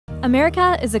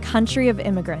America is a country of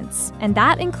immigrants, and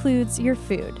that includes your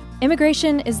food.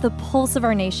 Immigration is the pulse of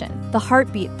our nation, the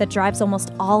heartbeat that drives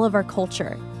almost all of our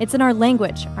culture. It's in our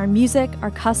language, our music, our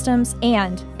customs,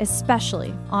 and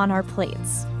especially on our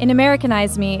plates. In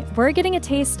Americanize Me, we're getting a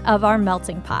taste of our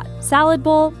melting pot, salad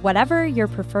bowl, whatever your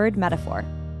preferred metaphor.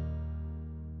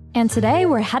 And today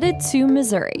we're headed to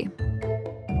Missouri.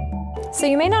 So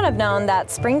you may not have known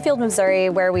that Springfield, Missouri,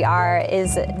 where we are,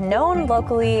 is known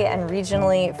locally and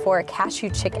regionally for cashew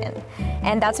chicken.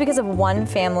 And that's because of one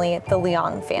family, the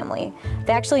Leong family.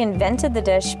 They actually invented the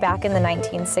dish back in the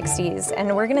 1960s,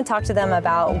 and we're gonna talk to them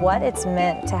about what it's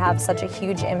meant to have such a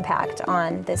huge impact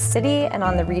on this city and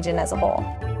on the region as a whole.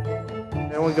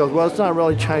 Everyone goes, well, it's not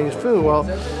really Chinese food. Well,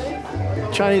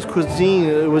 Chinese cuisine,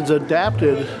 it was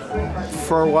adapted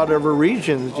for whatever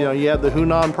regions. You know, you have the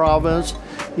Hunan province,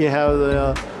 you have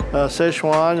the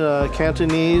Sichuan,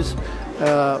 Cantonese.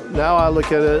 Now I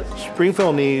look at it,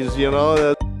 Springfieldese, you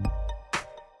know.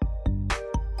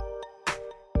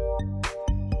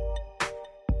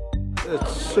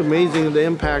 It's amazing the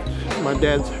impact my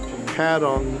dad's had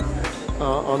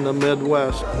on the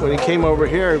Midwest. When he came over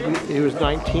here, he was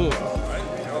 19,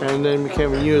 and then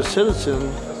became a U.S.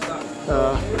 citizen.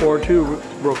 War II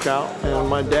broke out, and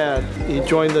my dad, he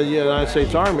joined the United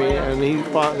States Army, and he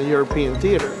fought in the European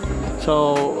theater.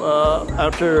 So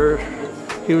after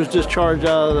he was discharged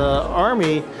out of the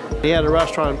Army, he had a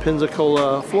restaurant in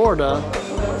Pensacola, Florida,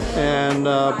 and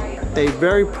a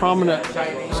very prominent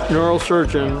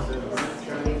neurosurgeon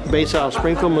based out of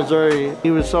Springfield, Missouri.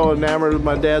 He was so enamored with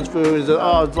my dad's food. He said,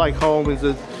 oh, it's like home. He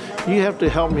said, you have to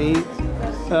help me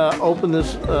open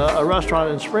this a restaurant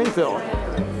in Springfield.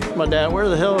 My dad, where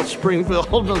the hell is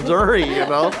Springfield, Missouri, you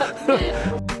know?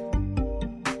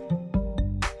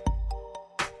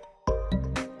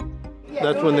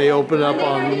 That's when they opened up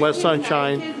on West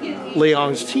Sunshine,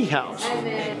 Leong's Tea House.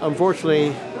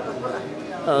 Unfortunately,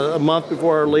 a month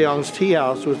before Leong's Tea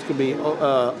House was going to be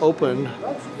opened,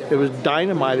 it was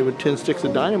dynamited with 10 sticks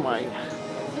of dynamite.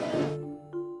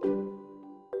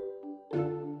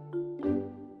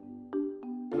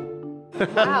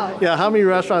 Wow. Yeah, how many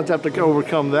restaurants have to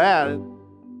overcome that?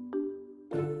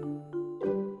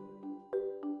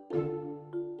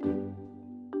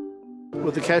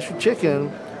 With the cashew chicken,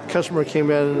 a customer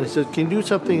came in and said, can you do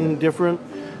something different?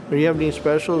 Or do you have any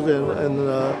specials? And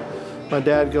my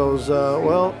dad goes,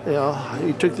 well, you know,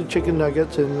 he took the chicken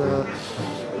nuggets and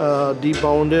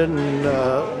deboned it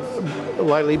and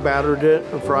lightly battered it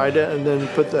and fried it, and then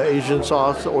put the Asian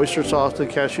sauce, the oyster sauce, the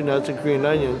cashew nuts and green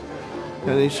onions.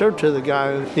 And he served to the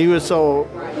guy, and he was so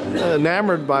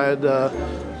enamored by it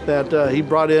that he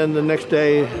brought in the next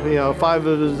day, you know, 5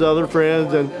 of his other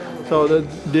friends, and so the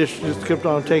dish just kept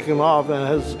on taking off. And it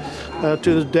has,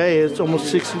 to this day, it's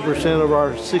almost 60% of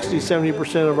our,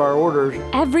 70% of our orders.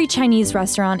 Every Chinese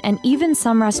restaurant, and even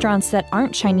some restaurants that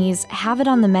aren't Chinese, have it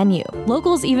on the menu.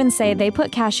 Locals even say they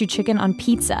put cashew chicken on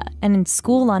pizza and in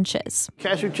school lunches.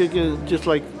 Cashew chicken is just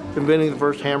like inventing the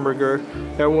first hamburger.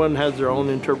 Everyone has their own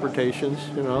interpretations,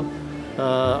 you know.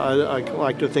 I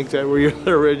like to think that we're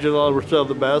the original, we're still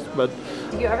the best, but...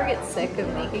 Do you ever get sick of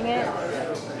making it?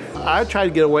 I try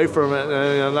to get away from it,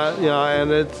 and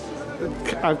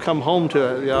I've come home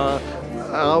to it. You know.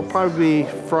 I'll probably be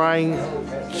frying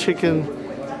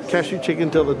cashew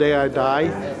chicken till the day I die,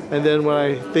 and then when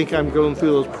I think I'm going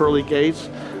through those pearly gates,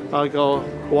 I'll go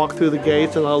walk through the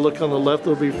gates, and I'll look on the left,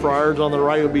 there'll be fryers, on the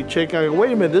right will be chicken. I go,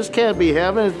 wait a minute, this can't be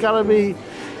heaven, it's gotta be,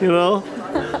 you know,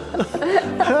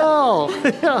 hell.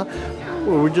 Yeah.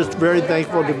 Well, we're just very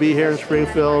thankful to be here in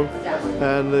Springfield,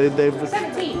 and they've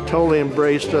totally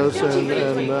embraced us, and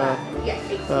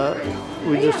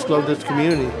we just love this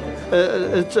community.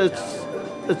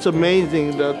 It's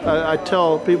amazing that I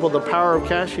tell people the power of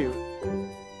cashew.